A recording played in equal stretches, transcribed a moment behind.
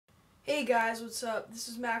Hey guys, what's up? This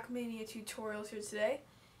is Macmania Tutorials here today,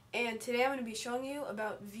 and today I'm going to be showing you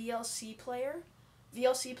about VLC Player.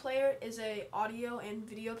 VLC Player is a audio and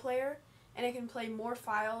video player, and it can play more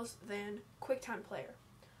files than QuickTime Player.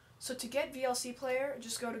 So to get VLC Player,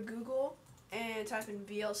 just go to Google and type in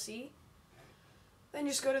VLC. Then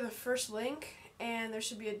just go to the first link, and there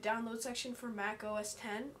should be a download section for Mac OS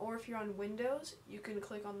X, or if you're on Windows, you can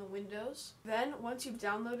click on the Windows. Then once you've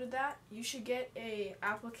downloaded that, you should get a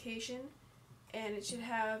application, and it should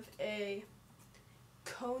have a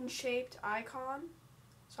cone-shaped icon.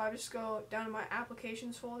 So I just go down to my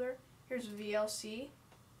applications folder. Here's VLC.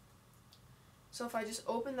 So if I just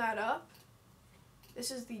open that up, this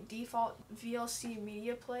is the default VLC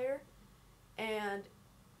media player, and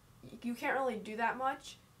you can't really do that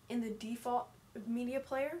much in the default media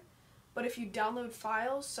player, but if you download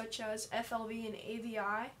files such as FLV and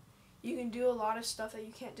AVI, you can do a lot of stuff that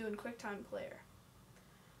you can't do in QuickTime Player.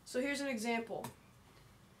 So here's an example.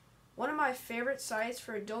 One of my favorite sites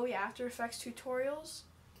for Adobe After Effects tutorials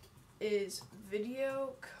is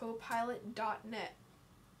videocopilot.net.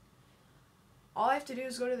 All I have to do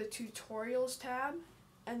is go to the Tutorials tab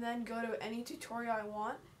and then go to any tutorial I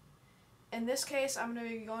want. In this case, I'm going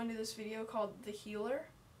to be going to this video called The Healer.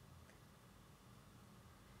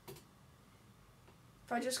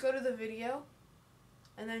 If I just go to the video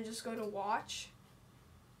and then just go to watch,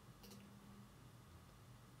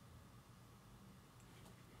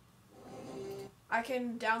 I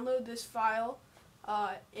can download this file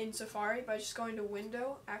in Safari by just going to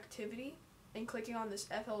Window, Activity, and clicking on this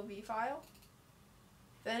FLV file.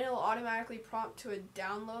 Then it will automatically prompt to a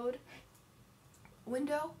download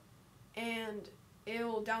window, and it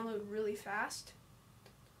will download really fast.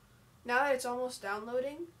 Now that it's almost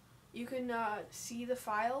downloading, you can see the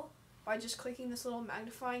file by just clicking this little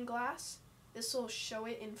magnifying glass. This will show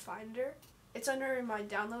it in Finder. It's under my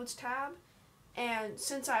Downloads tab, and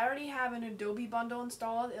since I already have an Adobe bundle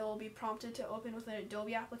installed, it will be prompted to open with an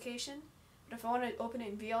Adobe application. But if I want to open it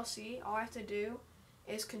in VLC, all I have to do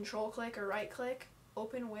is control click or right click,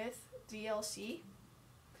 open with VLC,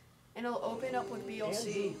 and it'll open up with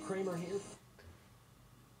VLC. Kramer here.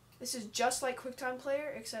 This is just like QuickTime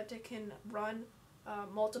Player, except it can run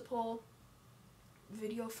multiple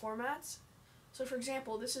video formats. So for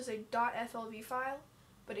example, this is a .flv file,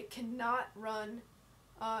 but it cannot run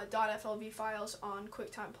 .flv files on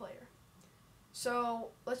QuickTime Player.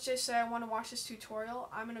 So let's just say I want to watch this tutorial.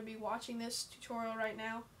 I'm going to be watching this tutorial right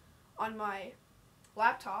now on my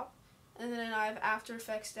laptop, and then I have After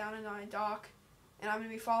Effects down in my dock, and I'm going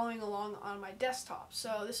to be following along on my desktop.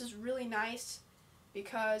 So this is really nice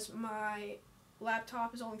because my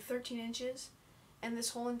laptop is only 13 inches, and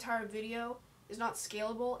this whole entire video is not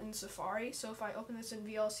scalable in Safari. So if I open this in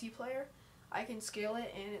VLC Player, I can scale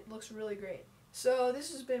it, and it looks really great. So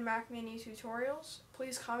this has been Macmania Tutorials.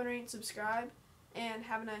 Please comment, rate, and subscribe, and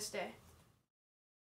have a nice day.